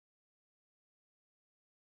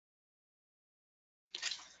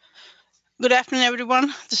Good afternoon,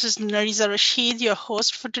 everyone. This is Narisa Rashid, your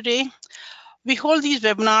host for today. We hold these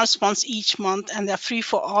webinars once each month, and they're free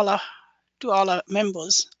for all our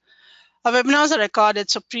members. Our webinars are recorded,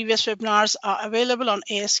 so previous webinars are available on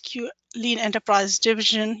ASQ Lean Enterprise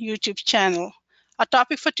Division YouTube channel. Our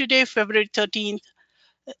topic for today, February 13th,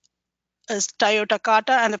 is Toyota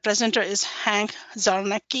Kata, and the presenter is Hank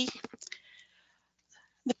Zarnecki.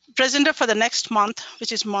 The presenter for the next month,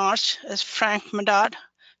 which is March, is Frank Medard.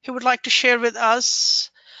 He would like to share with us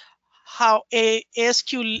how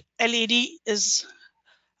ASQ LED is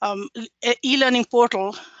e-learning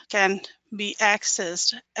portal can be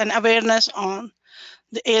accessed and awareness on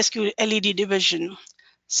the ASQ LED division.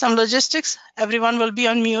 Some logistics, everyone will be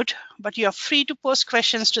on mute, but you are free to post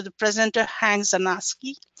questions to the presenter, Hank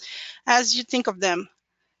Zarnecki, as you think of them.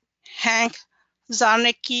 Hank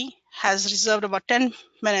Zarnecki has reserved about 10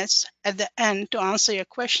 minutes at the end to answer your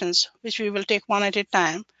questions, which we will take one at a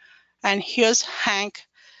time. And here's Hank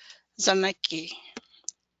Zarnecki.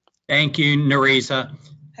 Thank you, Narisa.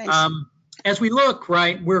 As we look,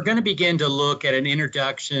 we're going to begin to look at an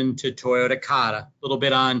introduction to Toyota Kata, a little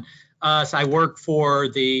bit on us. I work for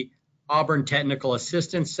the Auburn Technical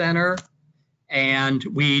Assistance Center, and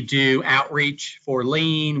we do outreach for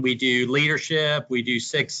Lean, we do leadership, we do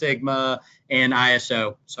Six Sigma and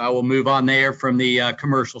ISO. So I will move on there from the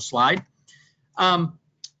commercial slide.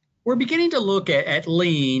 We're beginning to look at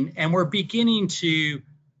Lean, and we're beginning to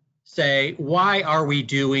say, why are we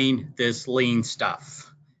doing this Lean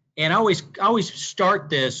stuff? And I always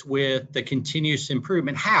start this with the continuous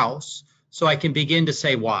improvement house, so I can begin to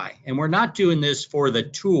say why. And we're not doing this for the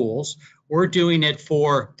tools, we're doing it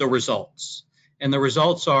for the results. And the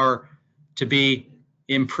results are to be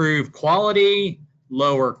improved quality,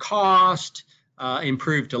 lower cost,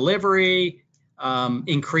 improved delivery,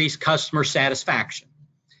 increased customer satisfaction.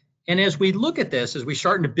 And as we look at this, as we're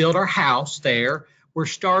starting to build our house there, we're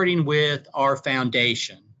starting with our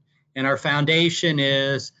foundation. And our foundation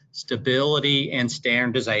is stability and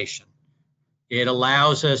standardization. It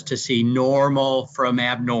allows us to see normal from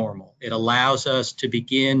abnormal. It allows us to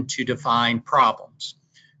begin to define problems,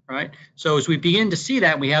 right? So as we begin to see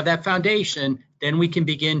that, we have that foundation, then we can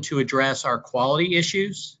begin to address our quality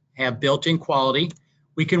issues, have built-in quality.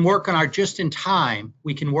 We can work on our just-in-time.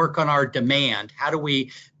 We can work on our demand. How do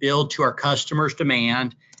we build to our customers'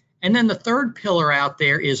 demand? And then the third pillar out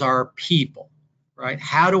there is our people, right?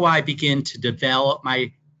 How do I begin to develop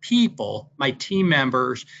my people, my team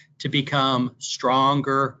members, to become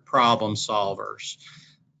stronger problem solvers?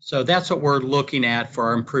 So that's what we're looking at for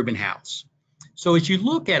our improvement house. So as you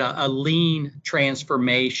look at a lean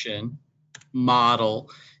transformation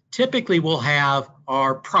model, typically we'll have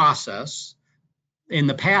our process. In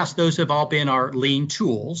the past, those have all been our lean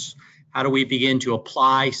tools. How do we begin to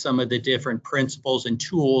apply some of the different principles and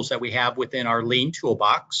tools that we have within our lean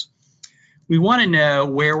toolbox? We want to know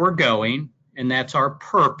where we're going, and that's our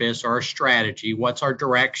purpose or our strategy. What's our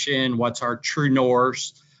direction? What's our true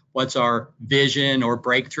north? What's our vision or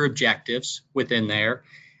breakthrough objectives within there?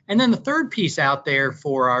 And then the third piece out there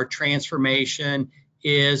for our transformation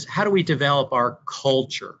is how do we develop our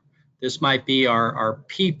culture? This might be our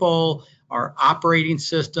people, our operating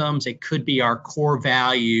systems. It could be our core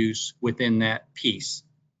values within that piece.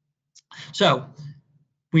 So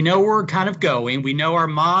we know where we're kind of going. We know our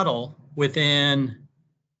model within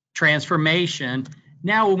transformation.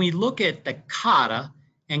 Now, when we look at the Kata,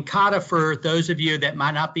 and Kata, for those of you that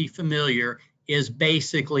might not be familiar, is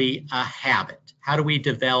basically a habit. How do we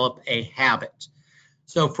develop a habit?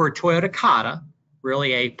 So for Toyota Kata,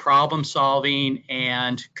 really a problem solving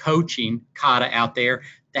and coaching Kata out there,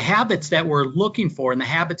 the habits that we're looking for and the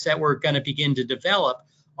habits that we're going to begin to develop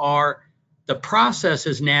are the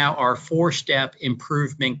processes now are 4-step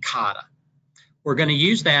improvement Kata. We're going to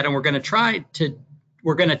use that, and we're going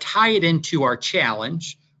to tie it into our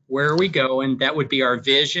challenge. Where are we going? That would be our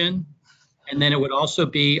vision. And then it would also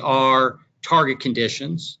be our target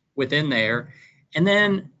conditions within there. And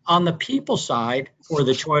then on the people side for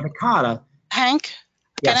the Toyota Kata. Hank,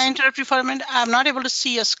 yes. Can I interrupt you for a minute? I'm not able to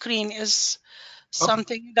see your screen. Is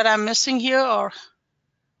something that I'm missing here, or?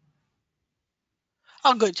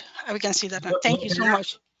 Oh, good. We can see that now. Thank you so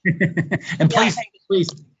much. And please,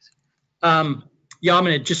 yeah, I'm going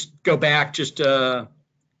to just go back just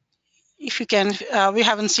if you can. We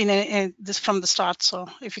haven't seen this from the start, so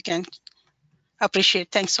if you can,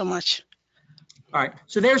 appreciate. Thanks so much. All right,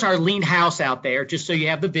 so there's our lean house out there, just so you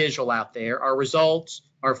have the visual out there, our results,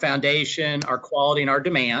 our foundation, our quality, and our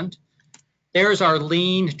demand. There's our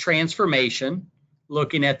lean transformation,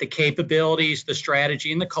 looking at the capabilities, the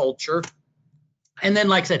strategy, and the culture. And then,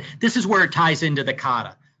 like I said, this is where it ties into the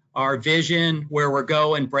Kata. our vision, where we're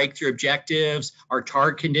going, breakthrough objectives, our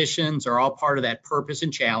target conditions are all part of that purpose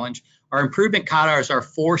and challenge. Our improvement kata is our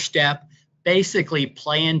 4-step, basically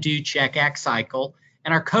plan, do, check, act cycle.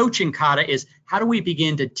 And our coaching kata is how do we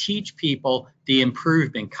begin to teach people the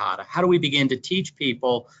improvement kata? How do we begin to teach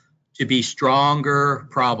people to be stronger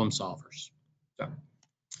problem solvers? So.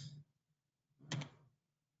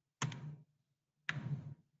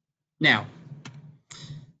 Now,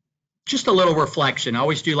 just a little reflection. I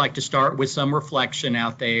always do like to start with some reflection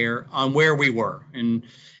out there on where we were. And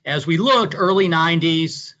as we looked, early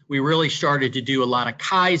 90s, we really started to do a lot of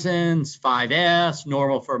Kaizens, 5S,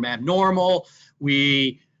 normal from abnormal.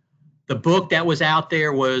 The book that was out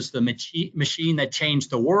there was The Machine That Changed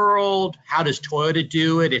the World. How does Toyota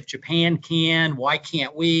do it? If Japan can, why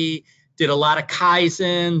can't we? Did a lot of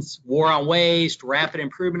Kaizens, War on Waste, rapid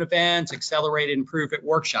improvement events, accelerated improvement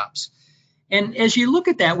workshops. And as you look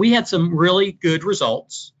at that, we had some really good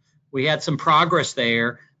results. We had some progress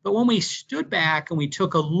there. But when we stood back and we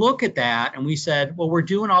took a look at that and we said, well, we're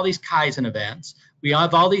doing all these Kaizen events. We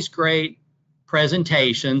have all these great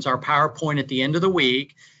presentations, our PowerPoint at the end of the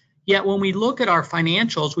week. Yet when we look at our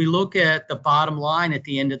financials, we look at the bottom line at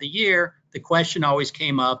the end of the year, the question always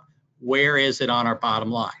came up, where is it on our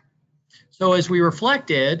bottom line? So as we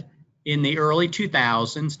reflected, in the early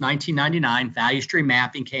 2000s, 1999, value stream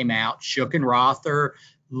mapping came out. Shook and Rother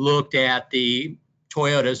looked at the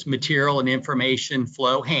Toyota's Material and Information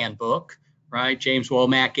Flow Handbook, right? James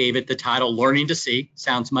Womack gave it the title Learning to See.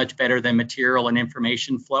 Sounds much better than Material and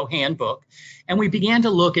Information Flow Handbook. And we began to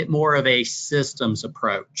look at more of a systems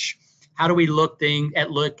approach. How do we look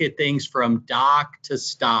at things from dock to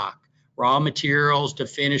stock, raw materials to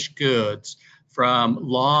finished goods, from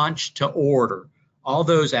launch to order? All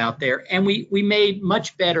those out there, and we made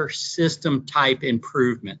much better system type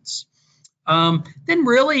improvements. Then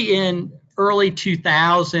really in early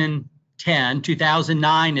 2010,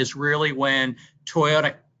 2009 is really when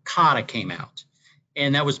Toyota Kata came out,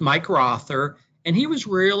 and that was Mike Rother, and he was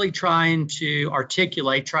really trying to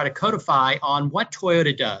articulate, try to codify on what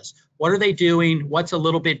Toyota does. What are they doing? What's a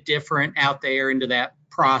little bit different out there into that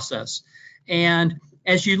process? And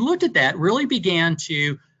as you looked at that, really began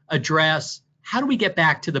to address how do we get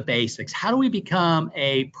back to the basics? How do we become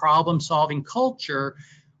a problem-solving culture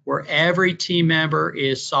where every team member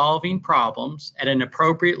is solving problems at an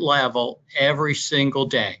appropriate level every single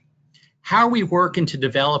day? How are we working to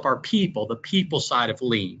develop our people, the people side of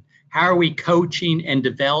lean? How are we coaching and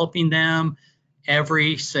developing them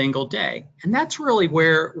every single day? And that's really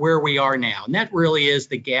where we are now. And that really is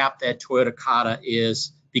the gap that Toyota Kata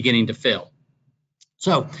is beginning to fill.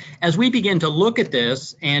 So as we begin to look at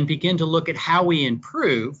this and begin to look at how we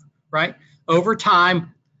improve, right, over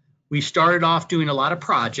time, we started off doing a lot of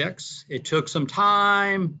projects. It took some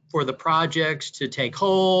time for the projects to take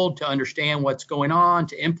hold, to understand what's going on,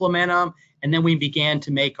 to implement them, and then we began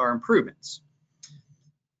to make our improvements.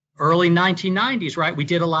 Early 1990s, right, we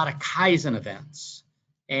did a lot of Kaizen events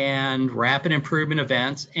and rapid improvement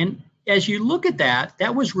events. And as you look at that,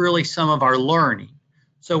 that was really some of our learning.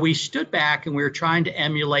 So we stood back and we were trying to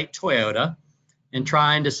emulate Toyota and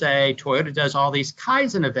trying to say, Toyota does all these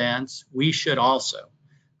Kaizen events, we should also.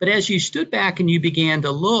 But as you stood back and you began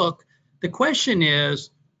to look, the question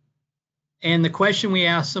is, and the question we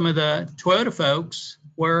asked some of the Toyota folks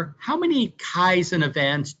were, how many Kaizen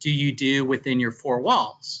events do you do within your 4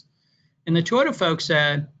 walls? And the Toyota folks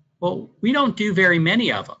said, well, we don't do very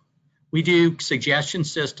many of them. We do suggestion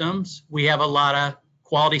systems. We have a lot of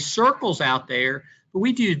quality circles out there, but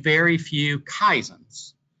we do very few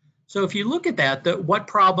Kaizens. So if you look at that, what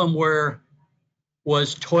problem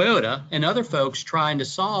was Toyota and other folks trying to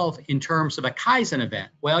solve in terms of a Kaizen event?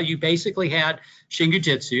 Well, you basically had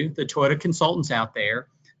Shingujitsu, the Toyota consultants out there.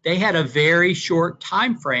 They had a very short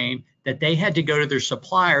time frame that they had to go to their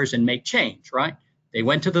suppliers and make change, right? They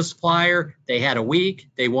went to the supplier, they had a week,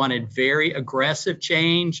 they wanted very aggressive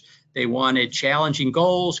change, they wanted challenging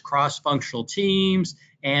goals, cross-functional teams,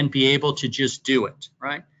 and be able to just do it,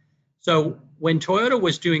 right? So when Toyota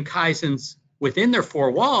was doing Kaizens within their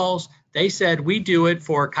 4 walls, they said, we do it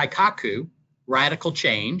for Kaikaku, radical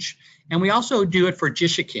change, and we also do it for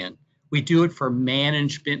Jishikin. We do it for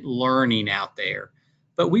management learning out there.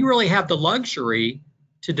 But we really have the luxury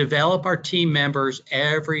to develop our team members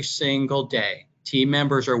every single day. Team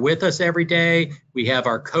members are with us every day. We have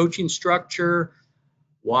our coaching structure.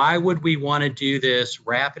 Why would we want to do this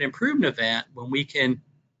rapid improvement event when we can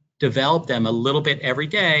develop them a little bit every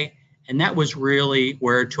day? And that was really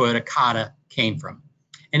where Toyota Kata came from.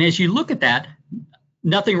 And as you look at that,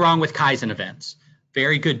 nothing wrong with Kaizen events.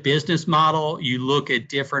 Very good business model. You look at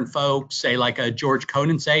different folks, say like a George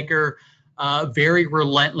Konensaker, very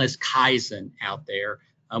relentless Kaizen out there.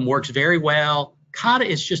 Works very well. Kata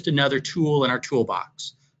is just another tool in our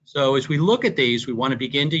toolbox. So as we look at these, we want to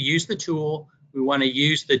begin to use the tool. We want to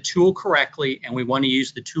use the tool correctly, and we want to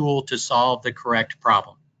use the tool to solve the correct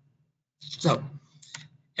problem. So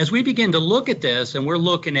as we begin to look at this, and we're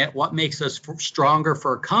looking at what makes us stronger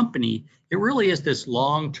for a company, it really is this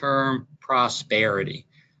long-term prosperity,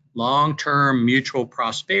 long-term mutual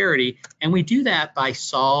prosperity. And we do that by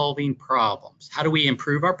solving problems. How do we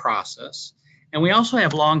improve our process? And we also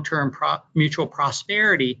have long-term mutual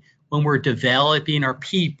prosperity when we're developing our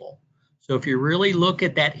people. So if you really look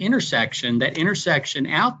at that intersection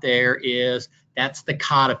out there that's the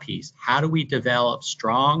Kata piece. How do we develop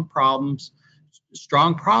strong problem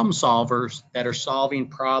solvers that are solving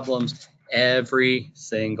problems every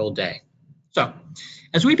single day? So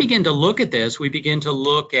as we begin to look at this, we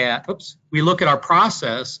look at our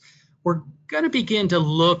process. We're going to begin to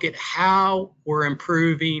look at how we're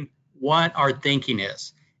improving what our thinking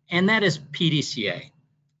is, and that is PDCA.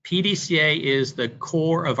 PDCA is the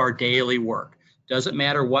core of our daily work. Doesn't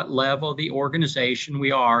matter what level of the organization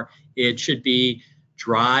we are, it should be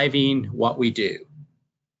driving what we do.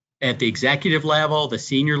 At the executive level, the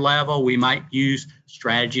senior level, we might use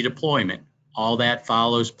strategy deployment. All that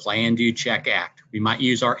follows plan, do, check, act. We might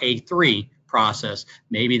use our A3 process.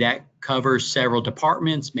 Maybe that covers several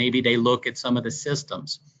departments. Maybe they look at some of the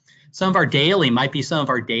systems. Some of our daily might be some of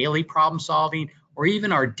our daily problem solving or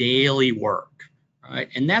even our daily work, right?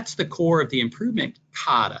 And that's the core of the improvement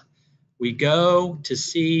Kata. We go to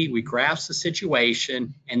see, we grasp the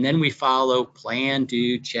situation, and then we follow plan,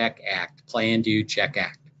 do, check, act, plan, do, check,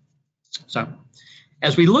 act. So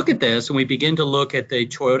as we look at this and we begin to look at the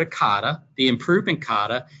Toyota Kata, the improvement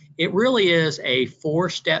Kata, it really is a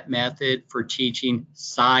 4-step method for teaching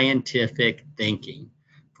scientific thinking,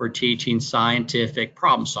 for teaching scientific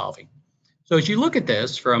problem solving. So as you look at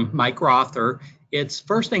this from Mike Rother, it's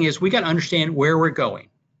first thing is we got to understand where we're going.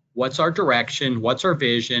 What's our direction? What's our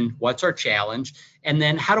vision? What's our challenge? And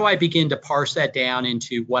then how do I begin to parse that down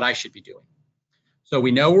into what I should be doing? So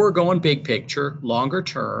we know we're going big picture, longer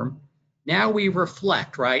term. Now we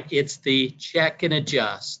reflect, right? It's the check and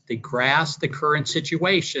adjust, the grasp the current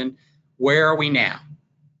situation. Where are we now?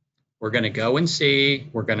 We're going to go and see,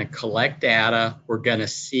 we're going to collect data, we're going to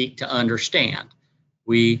seek to understand.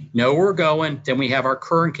 We know where we're going, then we have our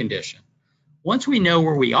current condition. Once we know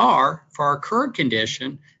where we are for our current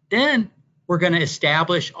condition, then we're going to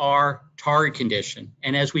establish our target condition.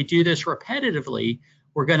 And as we do this repetitively,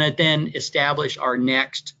 we're going to then establish our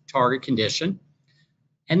next target condition.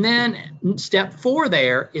 And then step 4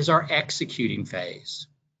 there is our executing phase.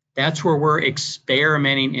 That's where we're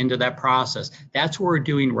experimenting into that process. That's where we're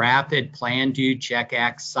doing rapid plan, do, check,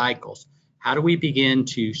 act cycles. How do we begin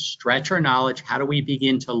to stretch our knowledge? How do we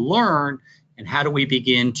begin to learn? And how do we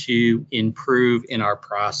begin to improve in our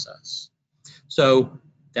process? So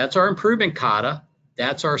that's our improvement Kata.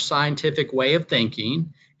 That's our scientific way of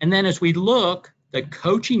thinking. And then as we look, the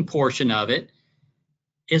coaching portion of it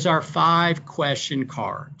is our 5 question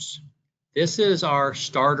cards. This is our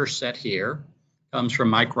starter set here. Comes from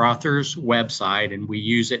Mike Rother's website, and we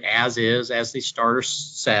use it as is, as the starter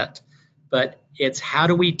set. But it's how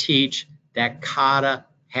do we teach that Kata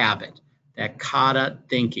habit, that Kata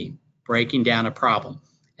thinking, breaking down a problem.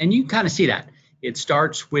 And you kind of see that. It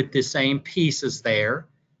starts with the same pieces there.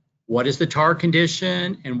 What is the target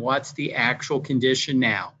condition and what's the actual condition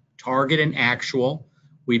now? Target and actual.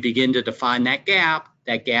 We begin to define that gap.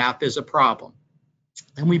 That gap is a problem.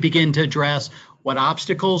 Then we begin to address what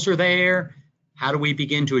obstacles are there. How do we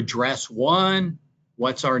begin to address one?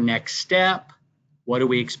 What's our next step? What do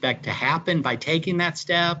we expect to happen by taking that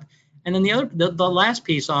step? And then the last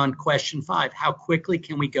piece on question 5, how quickly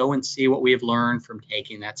can we go and see what we have learned from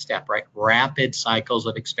taking that step, right? Rapid cycles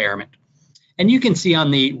of experiment. And you can see on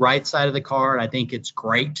the right side of the card, I think it's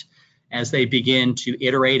great. As they begin to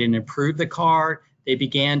iterate and improve the card, they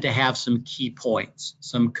began to have some key points,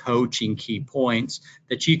 some coaching key points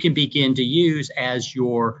that you can begin to use as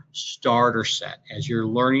your starter set. As you're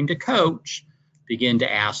learning to coach, begin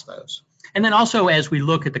to ask those. And then also as we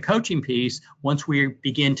look at the coaching piece, once we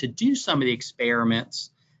begin to do some of the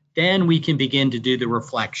experiments, then we can begin to do the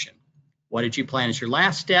reflection. What did you plan as your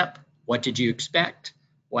last step? What did you expect?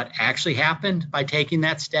 What actually happened by taking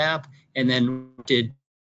that step? And then what did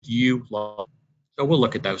you learn? So we'll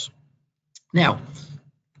look at those. Now,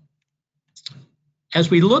 as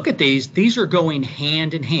we look at these are going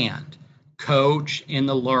hand in hand. Coach and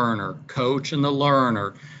the learner, coach and the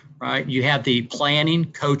learner, right? You have the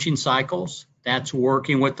planning, coaching cycles. That's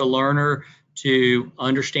working with the learner to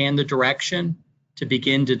understand the direction, to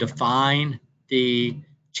begin to define the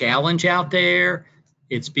challenge out there.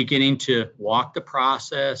 It's beginning to walk the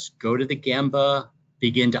process, go to the Gemba,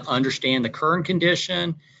 begin to understand the current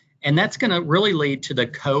condition. And that's going to really lead to the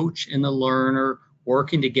coach and the learner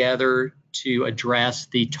working together to address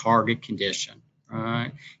the target condition. All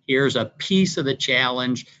right. Here's a piece of the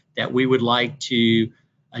challenge that we would like to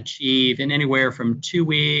achieve in anywhere from 2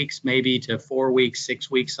 weeks, maybe to 4 weeks,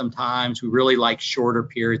 6 weeks sometimes. We really like shorter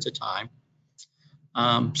periods of time.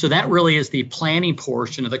 So that really is the planning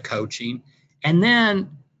portion of the coaching. And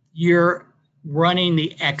then you're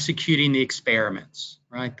executing the experiments,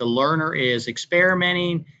 right? The learner is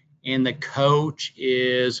experimenting and the coach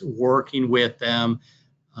is working with them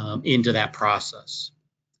into that process.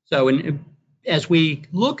 So as we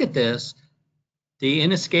look at this, the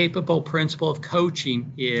inescapable principle of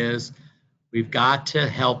coaching is we've got to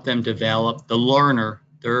help them develop, the learner,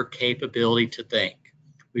 their capability to think.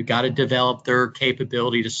 We've got to develop their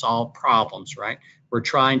capability to solve problems, right? We're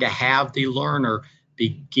trying to have the learner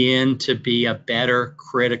begin to be a better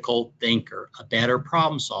critical thinker, a better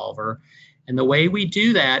problem solver. And the way we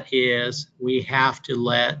do that is we have to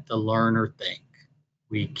let the learner think.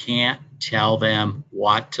 We can't tell them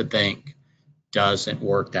what to think. Doesn't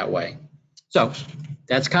work that way. So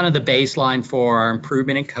that's kind of the baseline for our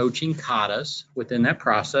improvement in coaching katas within that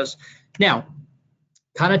process. Now,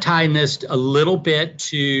 kind of tying this a little bit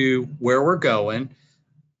to where we're going.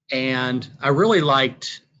 And I really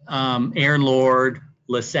liked Aaron Lord,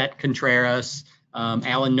 Lisette Contreras,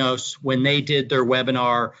 Alan Noss, when they did their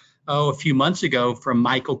webinar a few months ago from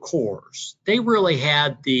Michael Kors. They really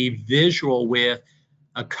had the visual with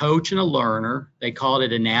a coach and a learner. They called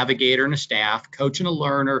it a navigator and a staff, coach and a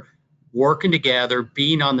learner working together,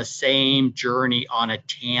 being on the same journey on a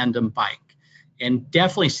tandem bike. And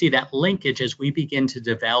definitely see that linkage as we begin to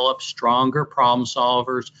develop stronger problem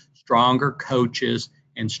solvers, stronger coaches,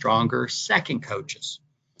 and stronger second coaches.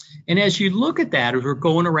 And as you look at that, as we're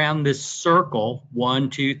going around this circle, 1,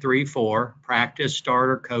 2, 3, 4, practice,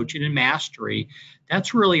 starter, coaching, and mastery,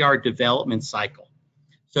 that's really our development cycle.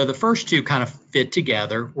 So the first two kind of fit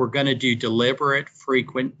together. We're going to do deliberate,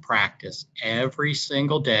 frequent practice every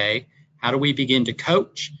single day. How do we begin to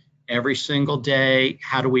coach? Every single day,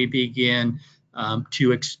 how do we begin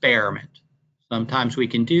to experiment? Sometimes we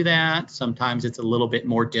can do that. Sometimes it's a little bit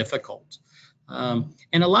more difficult. And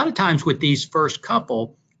a lot of times with these first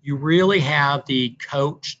couple, you really have the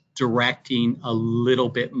coach directing a little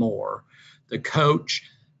bit more. The coach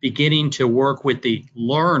beginning to work with the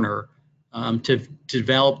learner to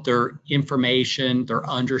develop their information, their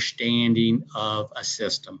understanding of a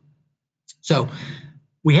system. So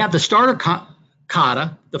we have the starter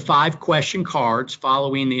kata, the 5 question cards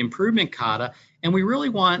following the improvement kata, and we really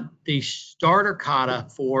want the starter kata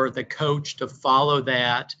for the coach to follow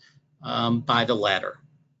that by the letter.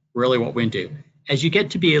 Really what we do. As you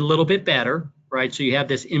get to be a little bit better, right? So you have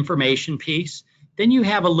this information piece, then you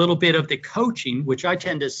have a little bit of the coaching, which I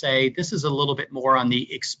tend to say this is a little bit more on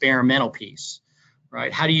the experimental piece,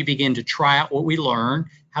 right? How do you begin to try out what we learn?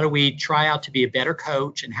 How do we try out to be a better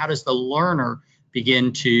coach? And how does the learner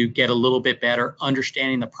begin to get a little bit better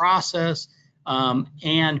understanding the process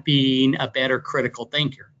and being a better critical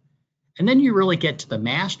thinker? And then you really get to the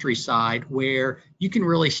mastery side where you can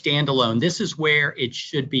really stand alone. This is where it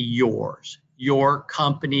should be yours, your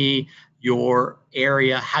company, your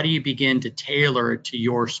area. How do you begin to tailor it to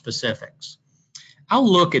your specifics? I'll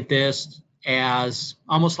look at this as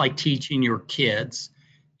almost like teaching your kids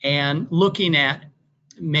and looking at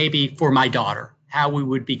maybe for my daughter, how we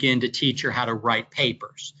would begin to teach her how to write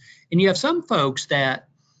papers. And you have some folks that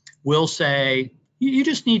will say, you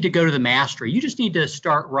just need to go to the mastery. You just need to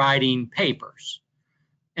start writing papers.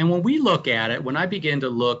 And when we look at it, when I begin to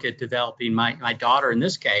look at developing my daughter in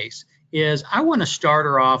this case, is I want to start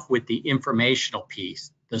her off with the informational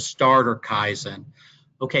piece, the starter Kaizen.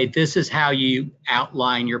 Okay, this is how you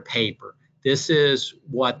outline your paper. This is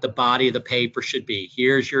what the body of the paper should be.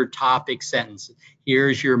 Here's your topic sentences.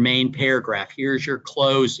 Here's your main paragraph. Here's your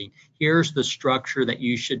closing. Here's the structure that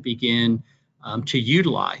you should begin to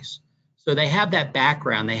utilize. So they have that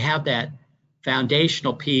background. They have that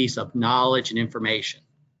foundational piece of knowledge and information,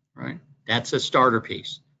 right? That's a starter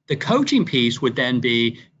piece. The coaching piece would then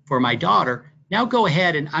be for my daughter, now go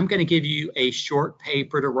ahead and I'm going to give you a short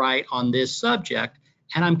paper to write on this subject,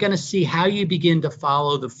 and I'm going to see how you begin to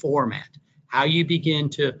follow the format, how you begin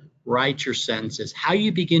to write your sentences, how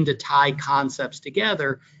you begin to tie concepts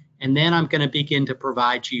together, and then I'm going to begin to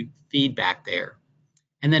provide you feedback there.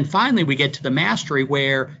 And then finally, we get to the mastery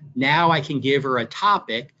where now I can give her a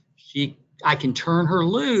topic, I can turn her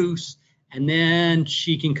loose, and then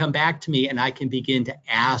she can come back to me and I can begin to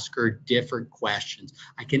ask her different questions.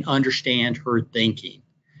 I can understand her thinking.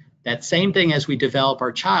 That same thing as we develop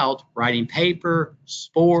our child, writing paper,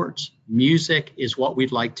 sports, music is what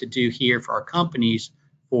we'd like to do here for our companies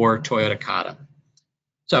for Toyota Kata.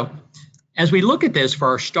 So as we look at this for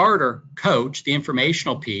our starter coach, the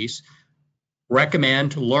informational piece,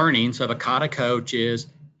 recommend learnings of a Kata coach is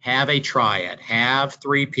have a triad, have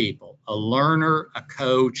 3 people, a learner, a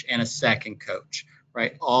coach, and a second coach,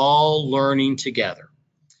 right? All learning together.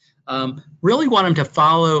 Really want them to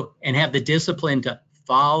follow and have the discipline to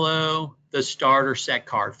follow the starter set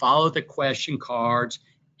card, follow the question cards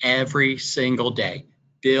every single day.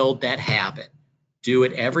 Build that habit. Do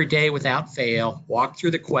it every day without fail. Walk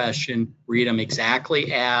through the question, read them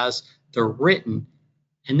exactly as they're written,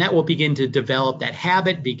 and that will begin to develop that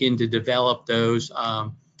habit, begin to develop those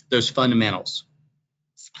fundamentals.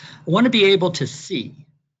 I want to be able to see.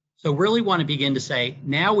 So really want to begin to say,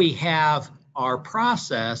 now we have our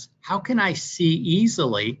process, how can I see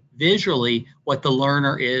easily, visually, what the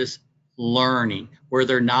learner is learning, where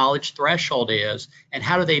their knowledge threshold is, and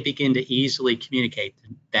how do they begin to easily communicate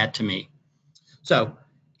that to me? So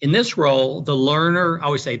in this role, the learner, I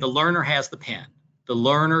always say the learner has the pen. The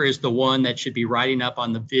learner is the one that should be writing up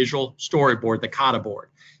on the visual storyboard, the Kata board.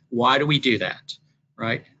 Why do we do that,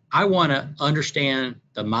 right? I want to understand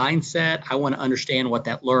the mindset. I want to understand what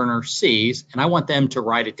that learner sees, and I want them to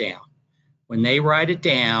write it down. When they write it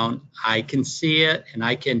down, I can see it, and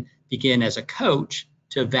I can begin as a coach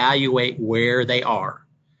to evaluate where they are.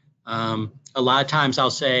 A lot of times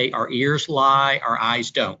I'll say our ears lie, our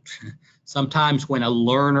eyes don't. Sometimes when a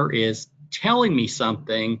learner is telling me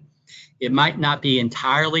something, it might not be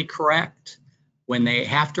entirely correct. When they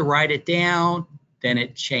have to write it down, then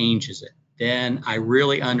it changes it. Then I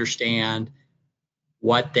really understand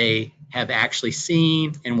what they have actually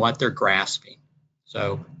seen and what they're grasping.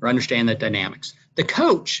 So understand the dynamics. The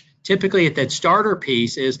coach, typically at that starter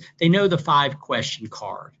piece, is they know the 5-question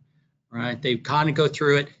card, right? They kind of go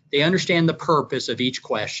through it. They understand the purpose of each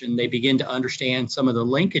question. They begin to understand some of the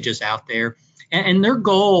linkages out there. And their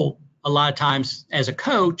goal a lot of times as a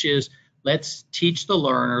coach is let's teach the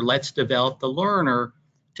learner, let's develop the learner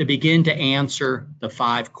to begin to answer the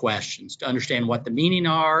 5 questions, to understand what the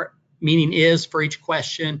meaning is for each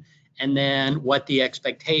question, and then what the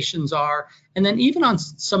expectations are. And then even on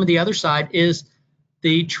some of the other side is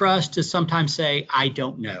the trust to sometimes say, I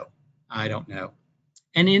don't know.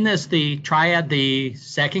 And in this, the triad, the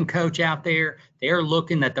second coach out there, they're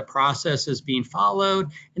looking at the process is being followed,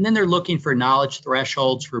 and then they're looking for knowledge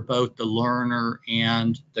thresholds for both the learner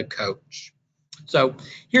and the coach. So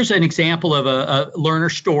here's an example of a learner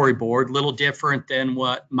storyboard, a little different than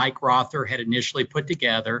what Mike Rother had initially put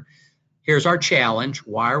together. Here's our challenge.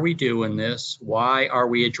 Why are we doing this? Why are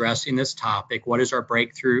we addressing this topic? What is our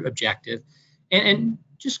breakthrough objective? And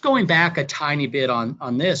just going back a tiny bit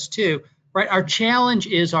on this too, right? Our challenge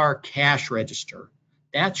is our cash register.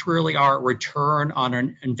 That's really our return on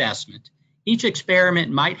an investment. Each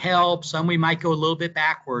experiment might help. Some we might go a little bit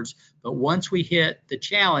backwards, but once we hit the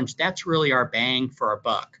challenge, that's really our bang for our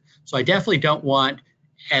buck. So I definitely don't want,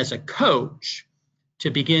 as a coach, to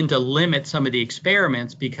begin to limit some of the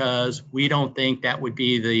experiments because we don't think that would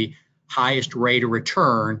be the highest rate of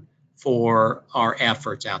return for our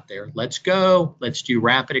efforts out there. Let's go, let's do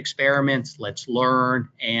rapid experiments, let's learn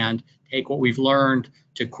and take what we've learned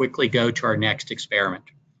to quickly go to our next experiment.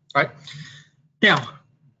 All right. Now,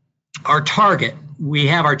 our target, we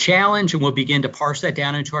have our challenge and we'll begin to parse that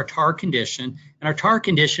down into our TAR condition. And our TAR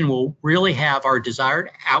condition will really have our desired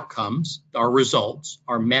outcomes, our results,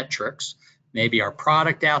 our metrics, maybe our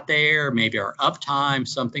product out there, maybe our uptime,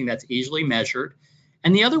 something that's easily measured.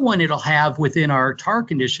 And the other one it'll have within our TAR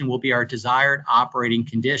condition will be our desired operating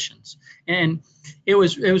conditions. And it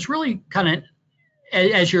was really kind of,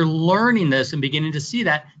 as you're learning this and beginning to see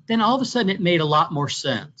that, then all of a sudden it made a lot more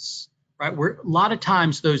sense, right? A lot of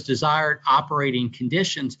times those desired operating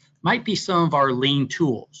conditions might be some of our lean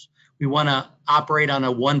tools. We want to operate on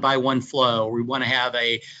a 1-by-1 flow. We want to have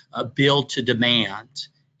a build to demand.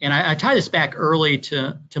 And I tie this back early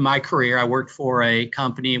to my career. I worked for a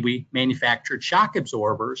company, we manufactured shock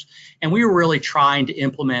absorbers, and we were really trying to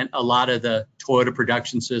implement a lot of the Toyota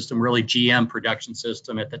production system, really GM production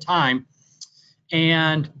system at the time.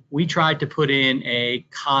 And we tried to put in a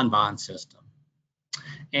Kanban system.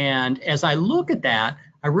 And as I look at that,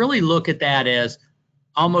 I really look at that as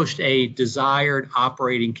almost a desired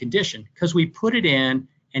operating condition because we put it in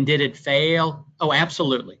and did it fail? Oh,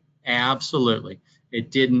 absolutely. Absolutely. It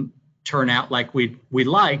didn't turn out like we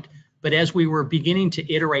liked, but as we were beginning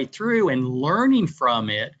to iterate through and learning from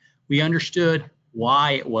it, we understood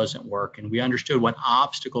why it wasn't working. We understood what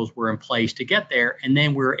obstacles were in place to get there, and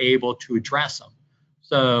then we were able to address them.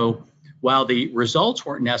 So while the results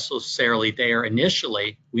weren't necessarily there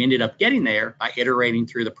initially, we ended up getting there by iterating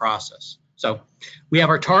through the process. So we have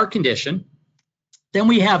our target condition, then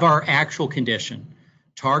we have our actual condition.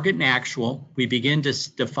 Target and actual, we begin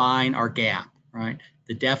to define our gap, right?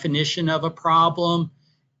 The definition of a problem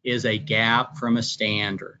is a gap from a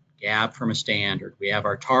standard. Gap from a standard. We have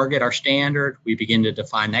our target, our standard, we begin to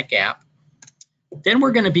define that gap. Then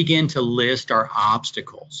we're going to begin to list our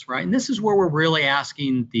obstacles, right? And this is where we're really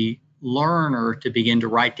asking the learner to begin to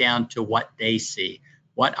write down to what they see.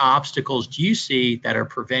 What obstacles do you see that are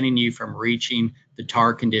preventing you from reaching the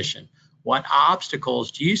target condition? What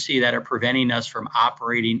obstacles do you see that are preventing us from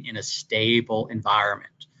operating in a stable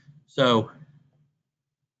environment? So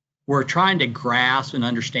we're trying to grasp and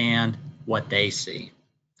understand what they see.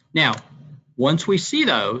 Now, once we see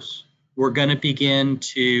those, we're going to begin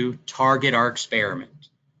to target our experiment.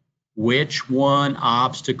 Which one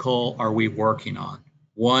obstacle are we working on?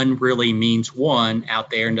 One really means one out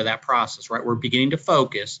there into that process, right? We're beginning to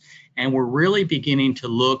focus, and we're really beginning to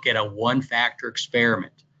look at a one-factor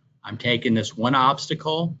experiment. I'm taking this one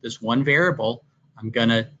obstacle, this one variable, I'm going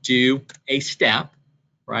to do a step,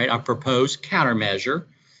 right? A proposed countermeasure,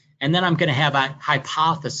 and then I'm going to have a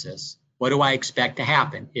hypothesis. What do I expect to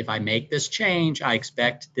happen? If I make this change, I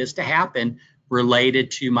expect this to happen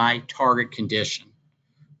related to my target condition.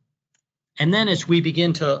 And then as we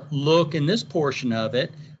begin to look in this portion of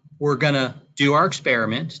it, we're going to do our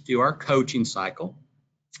experiment, do our coaching cycle,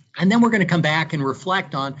 and then we're going to come back and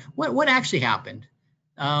reflect on what actually happened.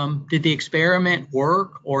 Did the experiment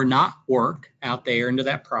work or not work out there into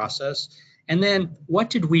that process? And then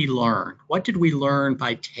what did we learn? What did we learn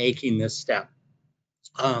by taking this step?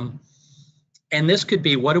 And this could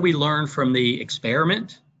be, what do we learn from the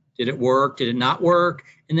experiment? Did it work? Did it not work?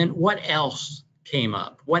 And then what else came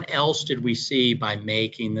up? What else did we see by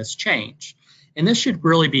making this change? And this should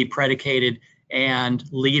really be predicated and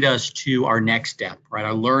lead us to our next step, right?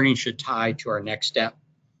 Our learning should tie to our next step.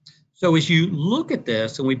 So as you look at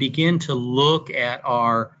this and we begin to look at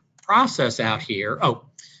our process out here,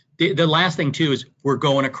 the last thing too is we're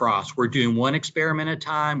going across. We're doing one experiment at a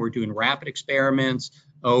time. We're doing rapid experiments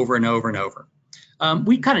over and over and over.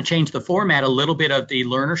 We kind of changed the format a little bit of the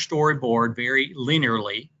learner storyboard very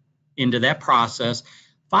linearly into that process.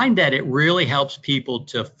 Find that it really helps people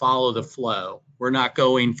to follow the flow. We're not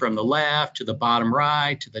going from the left to the bottom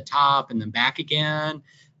right to the top and then back again.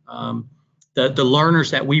 The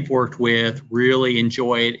learners that we've worked with really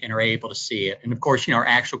enjoy it and are able to see it. And of course, our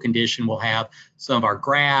actual condition will have some of our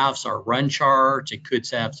graphs, our run charts. It could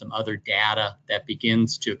have some other data that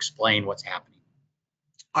begins to explain what's happening.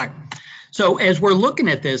 All right. So as we're looking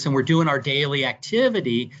at this and we're doing our daily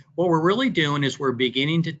activity, what we're really doing is we're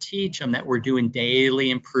beginning to teach them that we're doing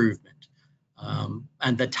daily improvement.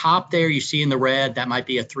 And the top there you see in the red, that might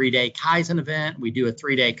be a 3-day Kaizen event. We do a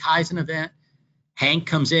 3-day Kaizen event. Hank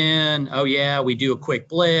comes in, oh yeah, we do a quick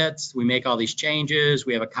blitz. We make all these changes.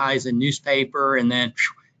 We have a Kaizen newspaper, and then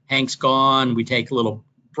Hank's gone. We take a little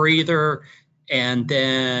breather, and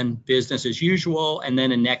then business as usual. And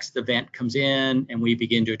then the next event comes in and we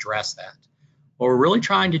begin to address that. What we're really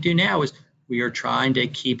trying to do now is we are trying to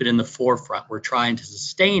keep it in the forefront. We're trying to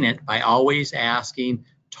sustain it by always asking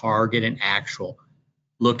target and actual,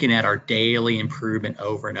 looking at our daily improvement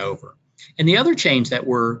over and over. And the other change that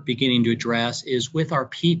we're beginning to address is with our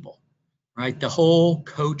people, right? The whole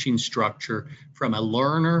coaching structure from a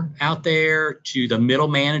learner out there to the middle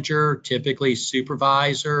manager, typically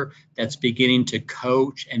supervisor, that's beginning to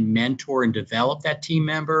coach and mentor and develop that team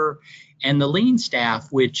member, and the lean staff,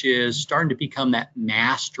 which is starting to become that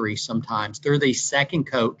mastery sometimes. They're the second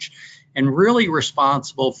coach and really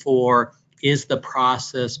responsible for, is the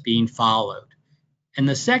process being followed? And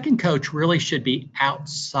the second coach really should be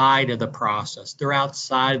outside of the process. They're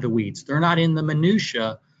outside of the weeds. They're not in the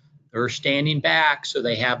minutia. They're standing back so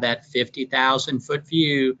they have that 50,000-foot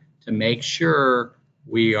view to make sure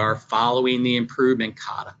we are following the improvement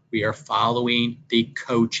kata. We are following the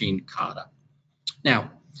coaching kata.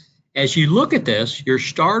 Now, as you look at this, your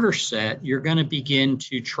starter set, you're going to begin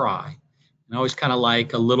to try. And I always kind of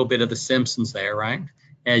like a little bit of The Simpsons there, right?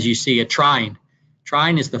 As you see it trying.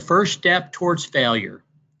 Trying is the first step towards failure.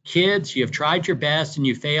 Kids, you have tried your best and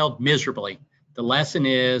you failed miserably. The lesson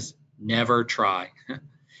is never try.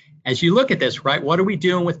 As you look at this, right, what are we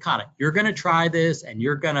doing with kata? You're going to try this and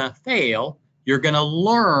you're going to fail. You're going to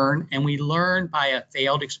learn, and we learn by a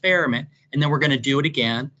failed experiment, and then we're going to do it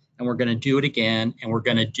again, and we're going to do it again, and we're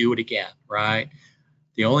going to do it again, right?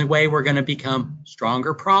 The only way we're going to become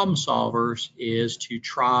stronger problem solvers is to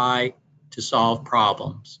try to solve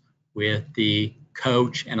problems with the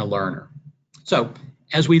coach and a learner. So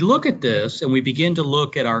as we look at this and we begin to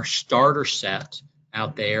look at our starter set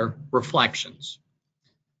out there, reflections,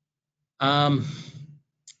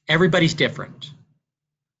 everybody's different.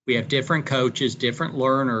 We have different coaches, different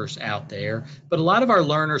learners out there, but a lot of our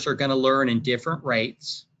learners are going to learn in different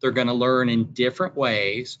rates. They're going to learn in different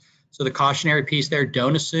ways. So the cautionary piece there,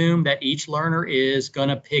 don't assume that each learner is going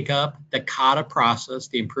to pick up the Kata process,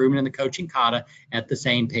 the improvement in the coaching Kata, at the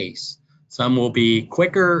same pace. Some will be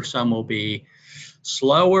quicker, some will be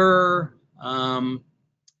slower.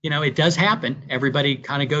 It does happen. Everybody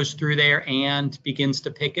kind of goes through there and begins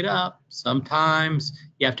to pick it up. Sometimes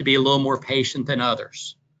you have to be a little more patient than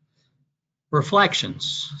others.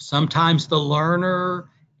 Reflections. Sometimes the learner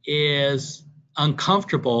is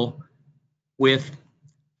uncomfortable with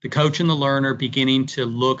the coach and the learner beginning to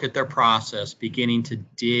look at their process, beginning to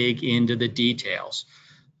dig into the details.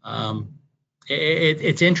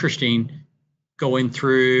 It's interesting going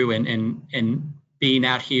through and being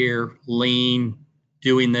out here lean,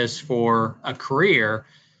 doing this for a career.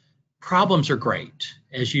 Problems are great.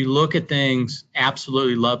 As you look at things,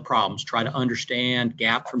 absolutely love problems. Try to understand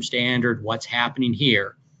gap from standard, what's happening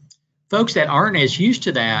here. Folks that aren't as used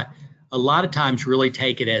to that, a lot of times really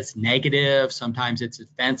take it as negative. Sometimes it's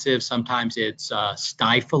offensive. Sometimes it's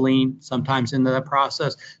stifling, sometimes in the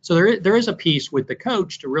process. So there is a piece with the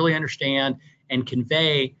coach to really understand and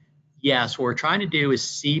convey, yes, what we're trying to do is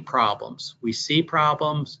see problems. We see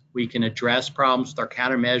problems. We can address problems with our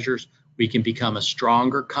countermeasures. We can become a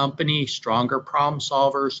stronger company, stronger problem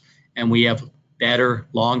solvers, and we have better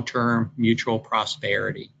long-term mutual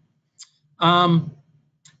prosperity.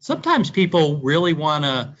 Sometimes people really want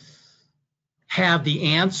to have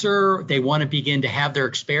the answer. They want to begin to have their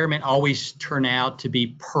experiment always turn out to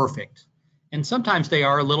be perfect. And sometimes they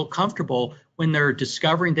are a little comfortable when they're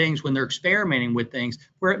discovering things, when they're experimenting with things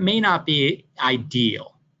where it may not be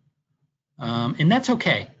ideal. And that's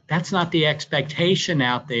okay. That's not the expectation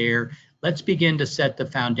out there. Let's begin to set the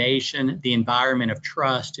foundation, the environment of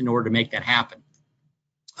trust in order to make that happen.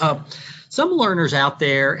 Some learners out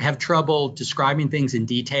there have trouble describing things in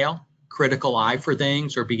detail, critical eye for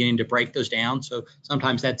things, or beginning to break those down. So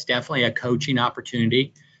sometimes that's definitely a coaching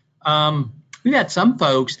opportunity. We've had some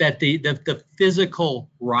folks that the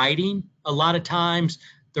physical writing, a lot of times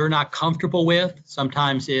they're not comfortable with.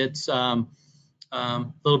 Sometimes it's a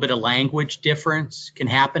little bit of language difference can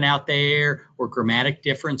happen out there, or grammatic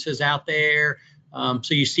differences out there.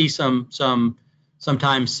 So you see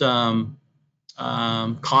sometimes some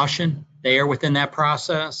caution there within that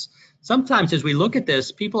process. Sometimes as we look at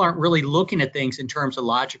this, people aren't really looking at things in terms of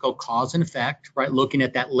logical cause and effect, right? Looking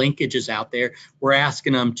at that linkages out there. We're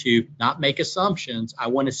asking them to not make assumptions. I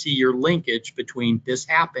want to see your linkage between this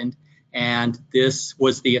happened and this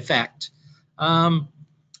was the effect. And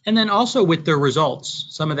then also with the results,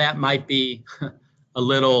 some of that might be a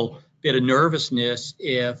little bit of nervousness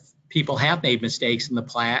if people have made mistakes in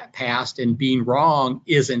the past and being wrong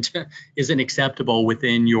isn't acceptable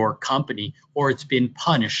within your company, or it's been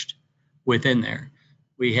punished within there.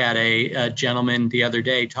 We had a gentleman the other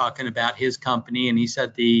day talking about his company, and he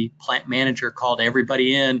said the plant manager called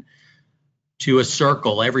everybody in to a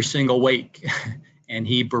circle every single week. And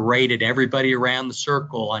he berated everybody around the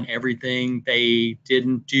circle on everything they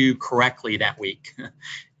didn't do correctly that week.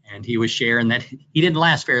 And he was sharing that he didn't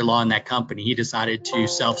last very long in that company. He decided to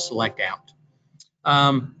self-select out.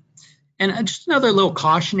 And just another little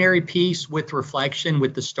cautionary piece with reflection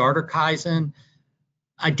with the starter Kaizen.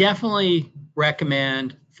 I definitely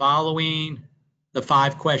recommend following the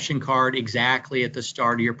 5-question card exactly at the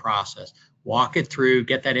start of your process. Walk it through,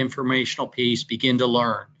 get that informational piece, begin to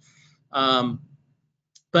learn.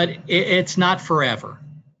 But it's not forever.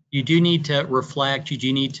 You do need to reflect. You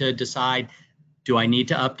do need to decide, do I need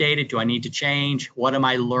to update it? Do I need to change? What am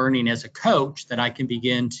I learning as a coach that I can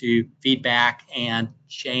begin to feedback and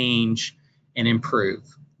change and improve?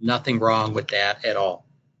 Nothing wrong with that at all.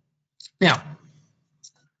 Now,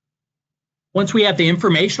 once we have the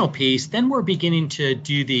informational piece, then we're beginning to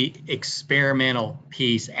do the experimental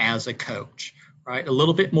piece as a coach. Right, a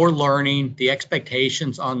little bit more learning. The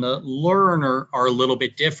expectations on the learner are a little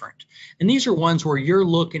bit different. And these are ones where you're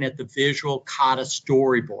looking at the visual Kata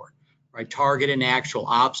storyboard, right? Target and actual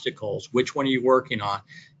obstacles. Which one are you working on?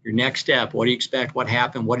 Your next step, what do you expect? What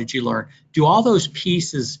happened? What did you learn? Do all those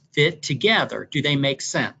pieces fit together? Do they make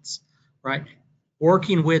sense, right?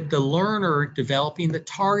 Working with the learner, developing the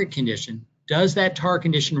target condition. Does that target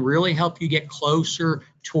condition really help you get closer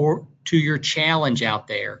to your challenge out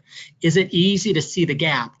there? Is it easy to see the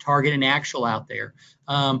gap, target and actual out there?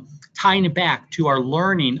 Tying it back to our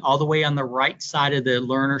learning all the way on the right side of the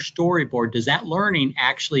learner storyboard, does that learning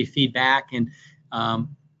actually feed back and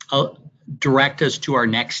direct us to our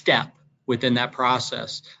next step within that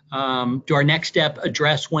process? Do our next step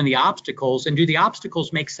address one of the obstacles, and do the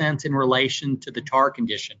obstacles make sense in relation to the TAR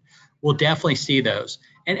condition? We'll definitely see those.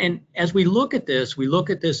 And as we look at this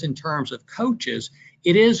in terms of coaches.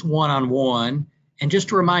 It is one-on-one, and just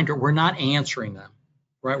a reminder, we're not answering them,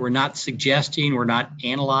 right? We're not suggesting, we're not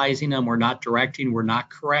analyzing them, we're not directing, we're not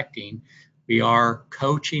correcting. We are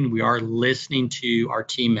coaching, we are listening to our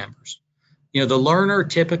team members. You know, the learner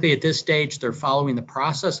typically at this stage, they're following the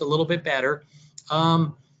process a little bit better.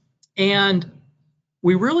 And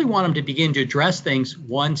we really want them to begin to address things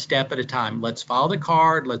one step at a time. Let's follow the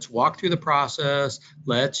card. Let's walk through the process.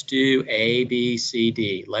 Let's do A, B, C,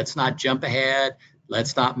 D. Let's not jump ahead.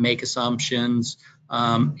 Let's not make assumptions.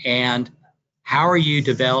 And how are you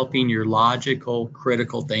developing your logical,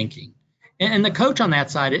 critical thinking? And the coach on that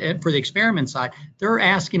side, for the experiment side, they're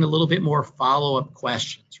asking a little bit more follow-up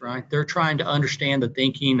questions, right? They're trying to understand the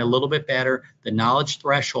thinking a little bit better, the knowledge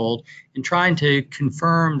threshold, and trying to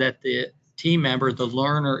confirm that the team member, the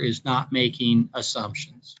learner, is not making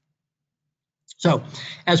assumptions. So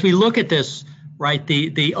as we look at this, right,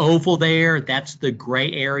 the oval there, that's the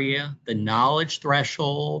gray area, the knowledge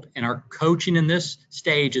threshold, and our coaching in this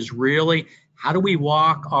stage is really how do we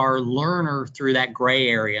walk our learner through that gray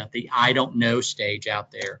area, the I don't know stage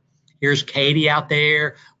out there. Here's Katie out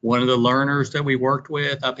there, one of the learners that we worked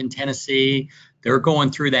with up in Tennessee. They're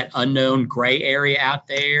going through that unknown gray area out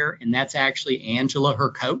there, and that's actually Angela,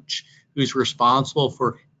 her coach, who's responsible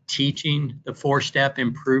for teaching the 4-step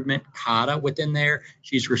improvement kata within there.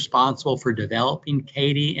 She's responsible for developing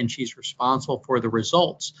Katie, and she's responsible for the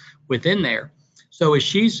results within there. So as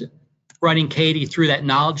she's running Katie through that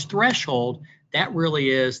knowledge threshold, that really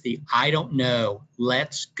is the I don't know,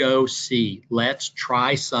 let's go see, let's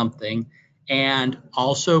try something, and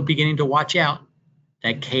also beginning to watch out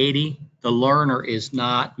that Katie, the learner, is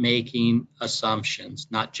not making assumptions,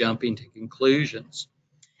 not jumping to conclusions.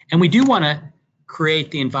 And we do want to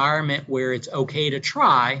create the environment where it's okay to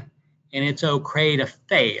try and it's okay to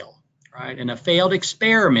fail, right? And a failed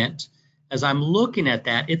experiment, as I'm looking at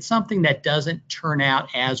that, it's something that doesn't turn out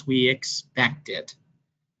as we expected,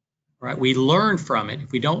 right? We learn from it.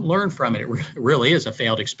 If we don't learn from it, it really is a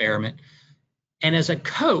failed experiment. And as a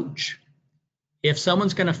coach, if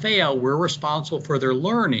someone's going to fail, we're responsible for their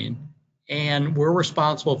learning and we're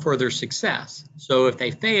responsible for their success. So if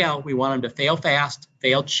they fail, we want them to fail fast,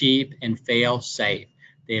 fail cheap, and fail safe.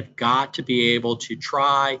 They've got to be able to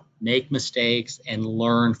try, make mistakes, and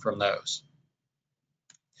learn from those.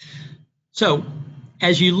 So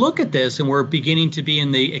as you look at this, and we're beginning to be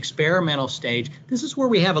in the experimental stage, this is where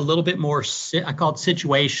we have a little bit more, I call it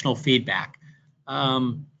situational feedback.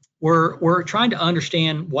 We're trying to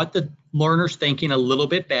understand what the learner's thinking a little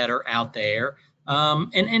bit better out there.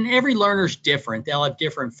 And every learner's different. They'll have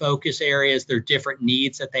different focus areas. There are different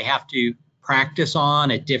needs that they have to practice on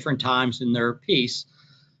at different times in their piece.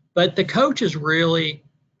 But the coach is really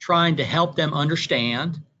trying to help them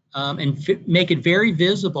understand and make it very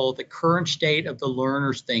visible the current state of the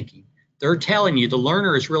learner's thinking. They're telling you, the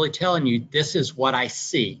learner is really telling you, this is what I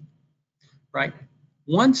see, right?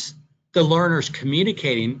 Once the learner's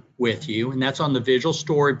communicating with you, and that's on the visual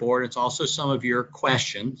storyboard, it's also some of your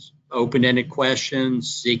questions, open-ended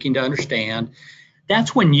questions, seeking to understand.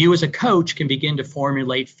 That's when you as a coach can begin to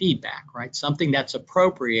formulate feedback, right? Something that's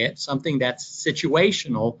appropriate, something that's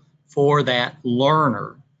situational for that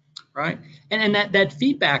learner, right? And that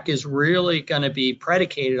feedback is really going to be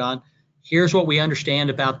predicated on, here's what we understand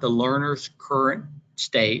about the learner's current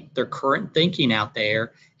state, their current thinking out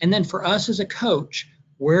there. And then for us as a coach,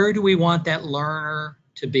 where do we want that learner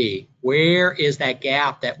to be? Where is that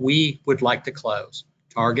gap that we would like to close?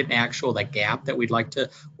 Target and actual, that gap that we'd like to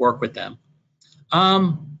work with them.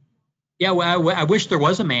 Yeah, well, I wish there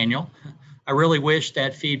was a manual. I really wish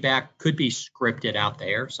that feedback could be scripted out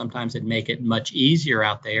there. Sometimes it'd make it much easier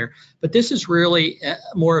out there. But this is really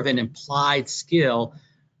more of an implied skill,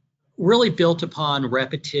 really built upon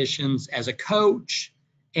repetitions as a coach.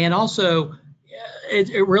 And also,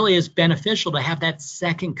 it really is beneficial to have that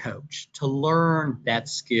second coach to learn that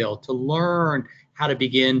skill, to learn how to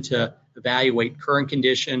begin to evaluate current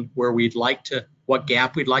condition, where we'd like to, what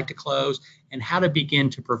gap we'd like to close, and how to begin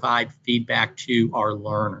to provide feedback to our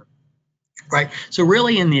learner, right? So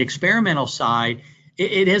really in the experimental side,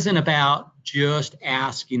 it isn't about just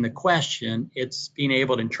asking the question, it's being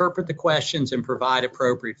able to interpret the questions and provide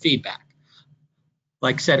appropriate feedback.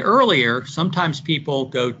 Like I said earlier, sometimes people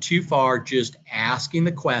go too far just asking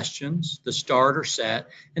the questions, the starter set,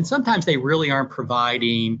 and sometimes they really aren't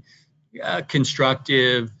providing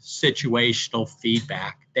constructive situational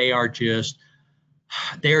feedback. They are just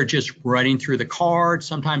they're just running through the card.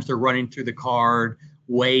 Sometimes they're running through the card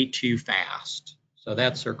way too fast. So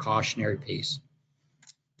that's their cautionary piece.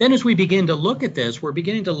 Then as we begin to look at this, we're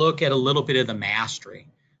beginning to look at a little bit of the mastery.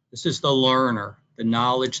 This is the learner, the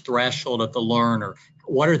knowledge threshold of the learner.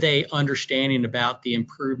 What are they understanding about the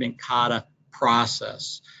improvement kata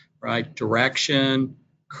process, right? Direction,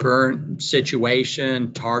 current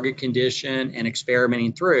situation, target condition, and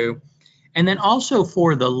experimenting through. And then also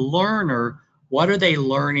for the learner, what are they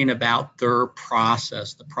learning about their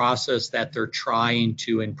process, the process that they're trying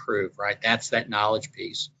to improve, right? That's that knowledge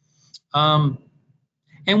piece.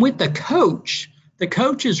 And with the coach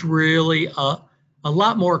is really a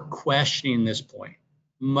lot more questioning this point,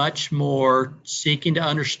 much more seeking to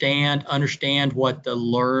understand what the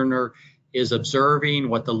learner is observing,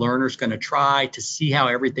 what the learner's going to try to see how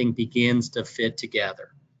everything begins to fit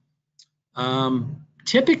together.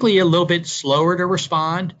 Typically a little bit slower to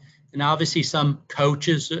respond. And obviously some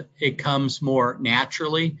coaches, it comes more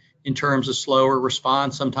naturally in terms of slower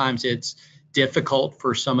response. Sometimes it's difficult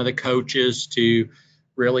for some of the coaches to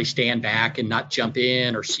really stand back and not jump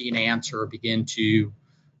in or see an answer or begin to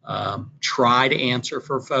try to answer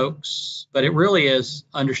for folks. But it really is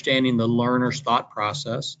understanding the learner's thought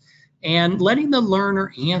process and letting the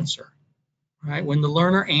learner answer, right? When the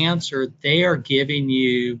learner answers, they are giving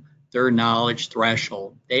you their knowledge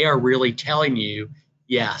threshold. They are really telling you,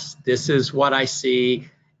 yes, this is what I see.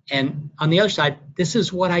 And on the other side, this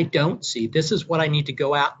is what I don't see. This is what I need to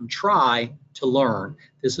go out and try to learn.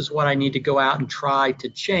 This is what I need to go out and try to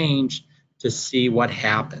change to see what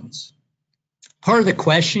happens. Part of the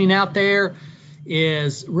questioning out there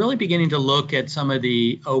is really beginning to look at some of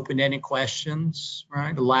the open-ended questions,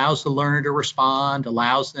 right? Allows the learner to respond,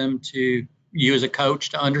 allows them to, you as a coach,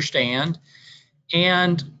 to understand.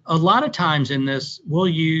 And a lot of times in this, we'll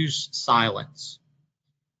use silence.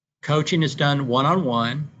 Coaching is done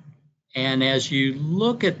one-on-one. And as you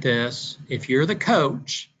look at this, if you're the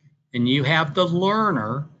coach and you have the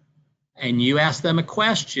learner and you ask them a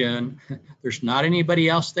question, there's not anybody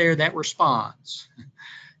else there that responds.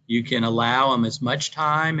 You can allow them as much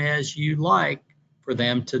time as you like for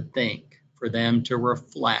them to think, for them to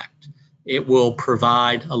reflect. It will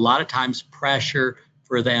provide a lot of times pressure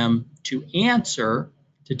for them to answer,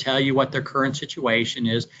 to tell you what their current situation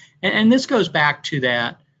is. And this goes back to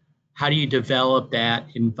that, how do you develop that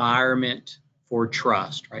environment for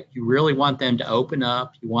trust, right? You really want them to open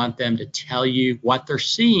up. You want them to tell you what they're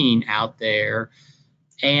seeing out there.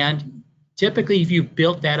 And typically, if you've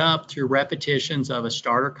built that up through repetitions of a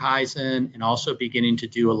starter Kaizen and also beginning to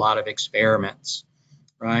do a lot of experiments,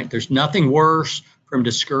 right? There's nothing worse from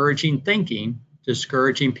discouraging thinking,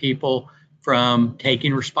 discouraging people from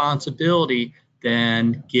taking responsibility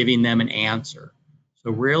than giving them an answer.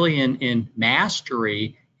 So really in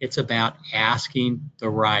mastery, it's about asking the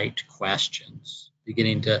right questions,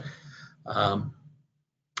 begin to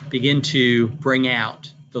bring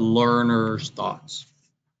out the learner's thoughts.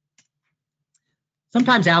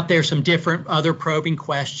 Sometimes out there, some different other probing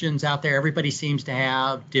questions out there. Everybody seems to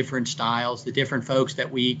have different styles. The different folks that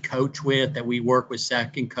we coach with, that we work with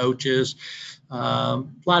second coaches, a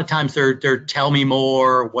lot of times they're tell me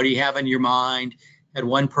more. What do you have in your mind? At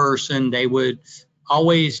one person, they would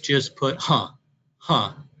always just put huh,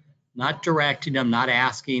 not directing them, not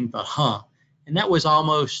asking, but huh. And that was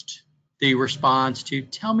almost the response to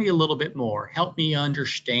tell me a little bit more, help me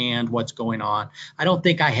understand what's going on. I don't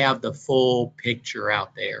think I have the full picture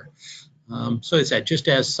out there. So it's that just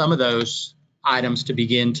as some of those items to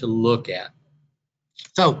begin to look at.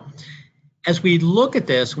 So as we look at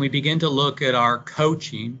this, we begin to look at our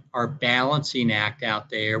coaching, our balancing act out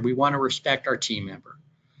there. We want to respect our team member.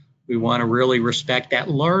 We want to really respect that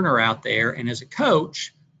learner out there. And as a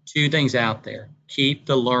coach, two things out there. Keep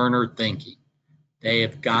the learner thinking. They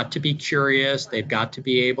have got to be curious. They've got to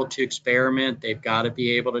be able to experiment. They've got to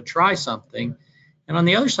be able to try something. And on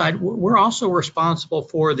the other side, we're also responsible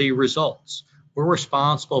for the results. We're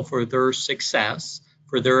responsible for their success,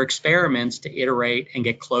 for their experiments to iterate and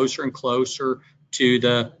get closer and closer to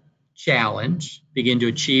the challenge, begin to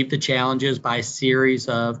achieve the challenges by a series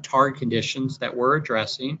of target conditions that we're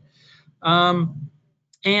addressing.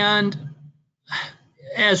 And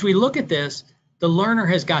as we look at this, the learner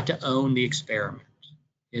has got to own the experiment.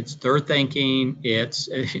 It's their thinking. It's,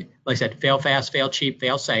 like I said, fail fast, fail cheap,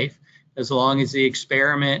 fail safe. As long as the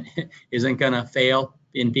experiment isn't going to fail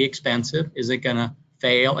and be expensive, isn't going to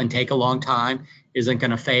fail and take a long time, isn't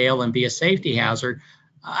going to fail and be a safety hazard,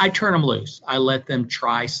 I turn them loose. I let them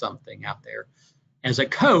try something out there. As a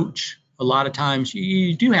coach, a lot of times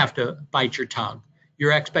you do have to bite your tongue.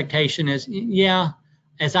 Your expectation is, yeah,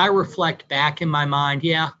 as I reflect back in my mind,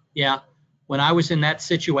 yeah, when I was in that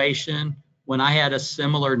situation, when I had a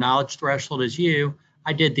similar knowledge threshold as you,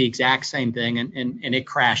 I did the exact same thing and it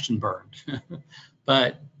crashed and burned.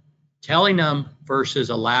 But telling them versus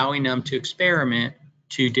allowing them to experiment,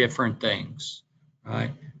 two different things,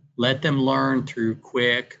 right? Let them learn through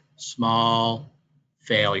quick, small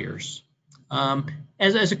failures.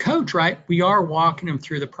 As a coach, right, we are walking them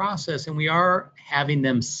through the process and we are having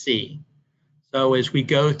them see. So as we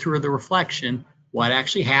go through the reflection, what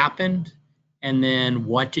actually happened, and then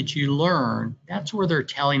what did you learn? That's where they're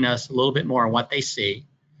telling us a little bit more on what they see.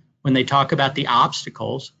 When they talk about the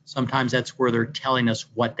obstacles, sometimes that's where they're telling us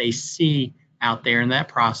what they see out there in that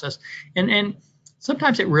process. And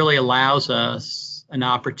sometimes it really allows us an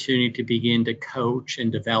opportunity to begin to coach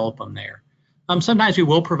and develop them there. Sometimes we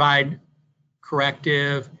will provide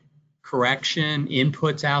correction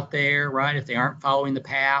inputs out there, right? If they aren't following the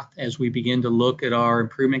path, as we begin to look at our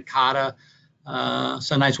improvement kata,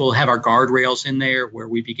 sometimes we'll have our guardrails in there where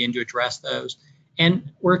we begin to address those.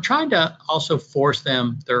 And we're trying to also force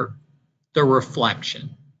them their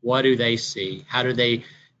reflection. What do they see? How do they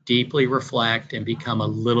deeply reflect and become a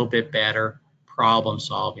little bit better problem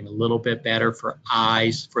solving, a little bit better for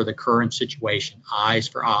eyes for the current situation, eyes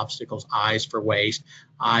for obstacles, eyes for waste,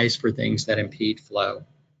 eyes for things that impede flow.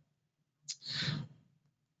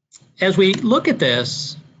 As we look at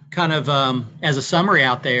this kind of as a summary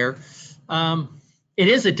out there, it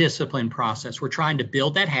is a discipline process. We're trying to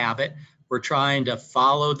build that habit. We're trying to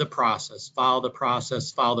follow the process, follow the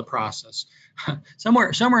process, follow the process.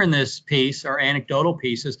 Somewhere in this piece, our anecdotal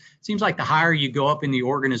pieces, it seems like the higher you go up in the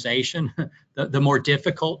organization, the more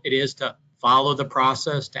difficult it is to follow the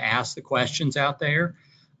process, to ask the questions out there.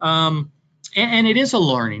 And it is a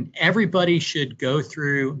learning. Everybody should go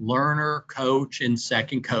through learner, coach, and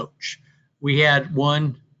second coach. We had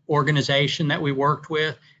one organization that we worked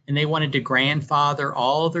with, and they wanted to grandfather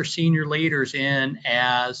all of their senior leaders in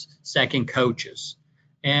as second coaches.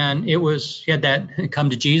 And it was, you had that come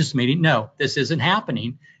to Jesus meeting. No, this isn't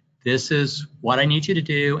happening. This is what I need you to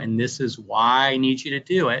do, and this is why I need you to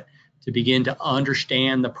do it, to begin to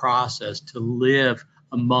understand the process, to live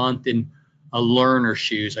a month in a learner's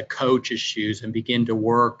shoes, a coach's shoes, and begin to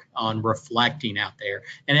work on reflecting out there.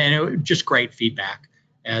 And it was just great feedback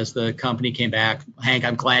as the company came back. Hank,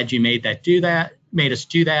 I'm glad you made us do that.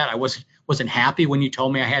 I wasn't happy when you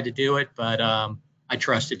told me I had to do it, but I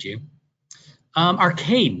trusted you. Our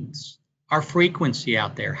cadence, our frequency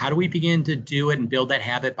out there. How do we begin to do it and build that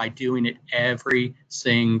habit? By doing it every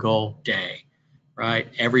single day, right?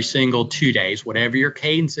 Every single 2 days, whatever your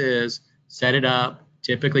cadence is, set it up.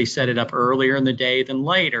 Typically set it up earlier in the day than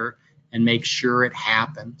later and make sure it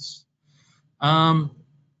happens. A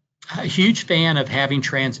huge fan of having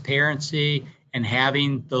transparency and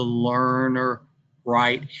having the learner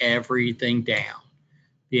write everything down.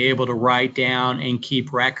 Be able to write down and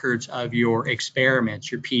keep records of your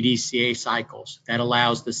experiments, your PDCA cycles. That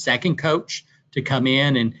allows the second coach to come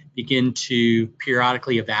in and begin to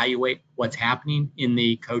periodically evaluate what's happening in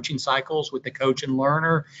the coaching cycles with the coach and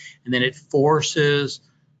learner. And then it forces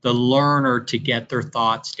the learner to get their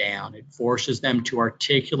thoughts down. It forces them to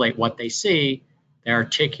articulate what they see. They're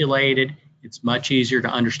articulated. It's much easier to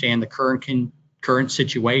understand the current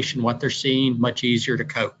situation, what they're seeing, much easier to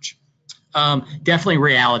coach. Definitely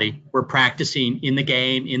reality. We're practicing in the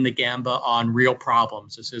game, in the Gemba, on real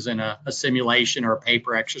problems. This isn't a simulation or a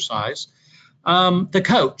paper exercise. The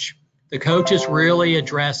coach is really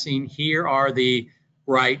addressing, here are the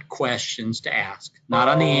right questions to ask. Not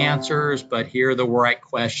on the answers, but here are the right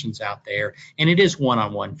questions out there. And it is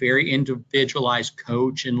one-on-one, very individualized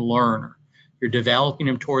coach and learner. You're developing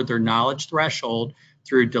them toward their knowledge threshold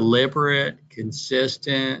through deliberate,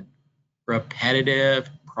 consistent, repetitive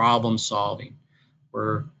problem solving.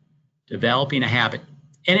 We're developing a habit.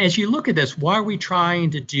 And as you look at this, why are we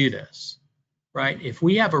trying to do this, right? If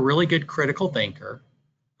we have a really good critical thinker,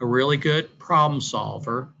 a really good problem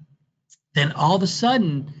solver, then all of a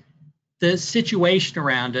sudden the situation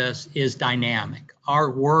around us is dynamic. Our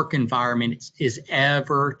work environment is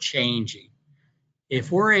ever changing. If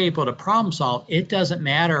we're able to problem solve, it doesn't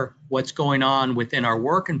matter what's going on within our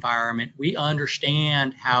work environment. We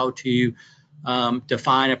understand how to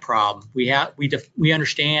define a problem. We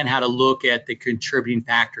understand how to look at the contributing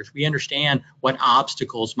factors. We understand what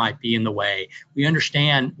obstacles might be in the way. We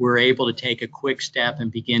understand we're able to take a quick step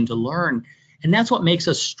and begin to learn. And that's what makes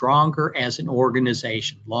us stronger as an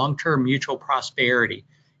organization, long-term mutual prosperity.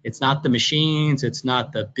 It's not the machines, it's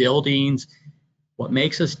not the buildings. What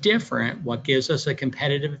makes us different, what gives us a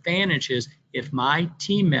competitive advantage is if my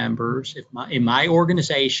team members, in my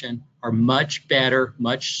organization are much better,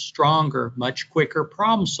 much stronger, much quicker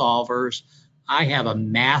problem solvers, I have a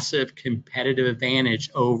massive competitive advantage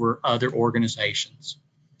over other organizations.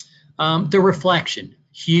 The reflection,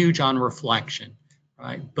 huge on reflection,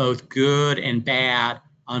 right? Both good and bad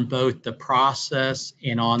on both the process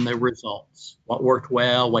and on the results. What worked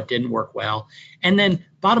well, what didn't work well. And then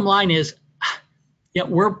bottom line is, yeah,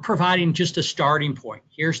 we're providing just a starting point.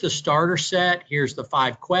 Here's the starter set. Here's the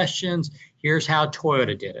 5 questions. Here's how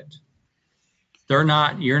Toyota did it. You're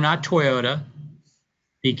not Toyota.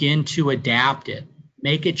 Begin to adapt it.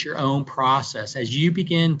 Make it your own process. As you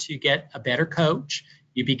begin to get a better coach,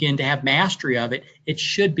 you begin to have mastery of it, it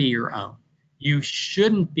should be your own. You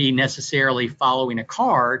shouldn't be necessarily following a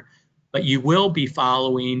card, but you will be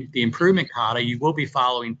following the improvement kata. You will be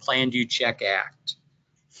following plan, do, check, act.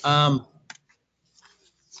 All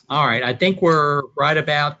right, I think we're right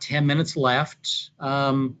about 10 minutes left.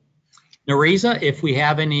 Narisa, if we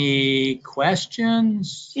have any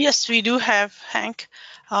questions? Yes, we do have, Hank.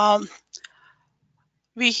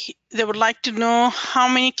 They would like to know how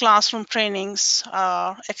many classroom trainings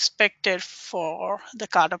are expected for the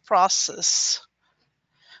kata process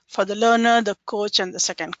for the learner, the coach, and the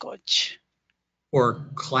second coach. For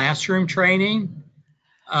classroom training?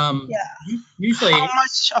 Yeah. Usually, how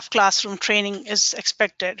much of classroom training is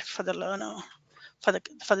expected for the learner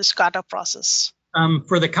for this kata process?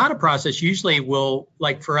 For the kata process, usually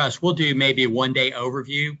for us, we'll do maybe a 1-day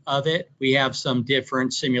overview of it. We have some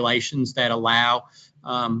different simulations that allow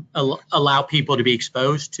people to be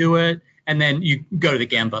exposed to it. And then you go to the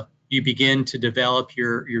Gemba. You begin to develop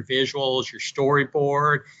your visuals, your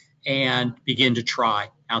storyboard, and begin to try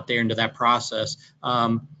out there into that process.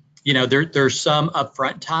 There's some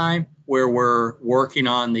upfront time where we're working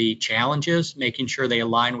on the challenges, making sure they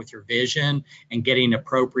align with your vision and getting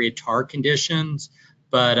appropriate TAR conditions.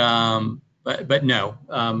 But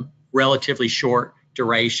no, relatively short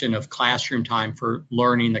duration of classroom time for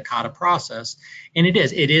learning the kata process. And it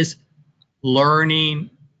is learning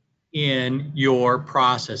in your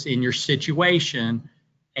process, in your situation,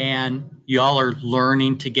 and y'all are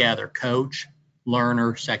learning together, coach,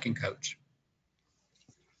 learner, second coach.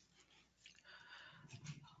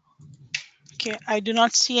 Okay, I do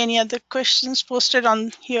not see any other questions posted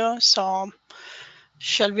on here, so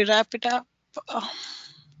shall we wrap it up?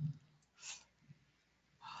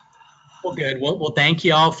 Well, good. Well, thank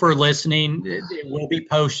you all for listening. It will be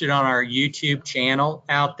posted on our YouTube channel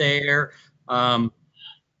out there.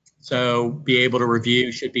 So be able to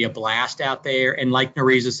review, should be a blast out there. And like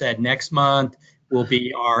Narisa said, next month will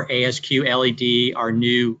be our ASQ LED, our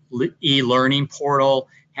new e-learning portal.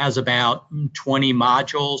 Has about 20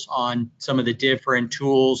 modules on some of the different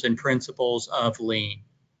tools and principles of Lean.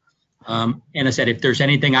 And I said, if there's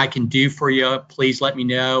anything I can do for you, please let me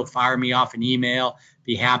know. Fire me off an email.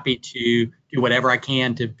 Be happy to do whatever I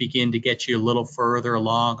can to begin to get you a little further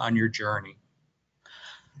along on your journey.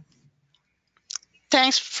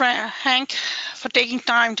 Thanks, Hank, for taking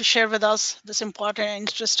time to share with us this important and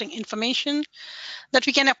interesting information that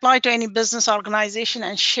we can apply to any business organization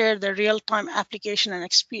and share the real-time application and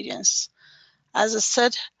experience. As I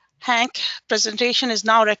said, Hank presentation is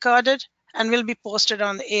now recorded and will be posted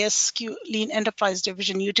on the ASQ Lean Enterprise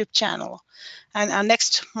Division YouTube channel. And our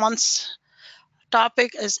next month's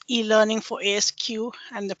topic is e-learning for ASQ,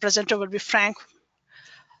 and the presenter will be Frank.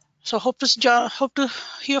 So hope to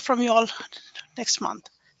hear from you all next month.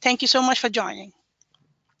 Thank you so much for joining.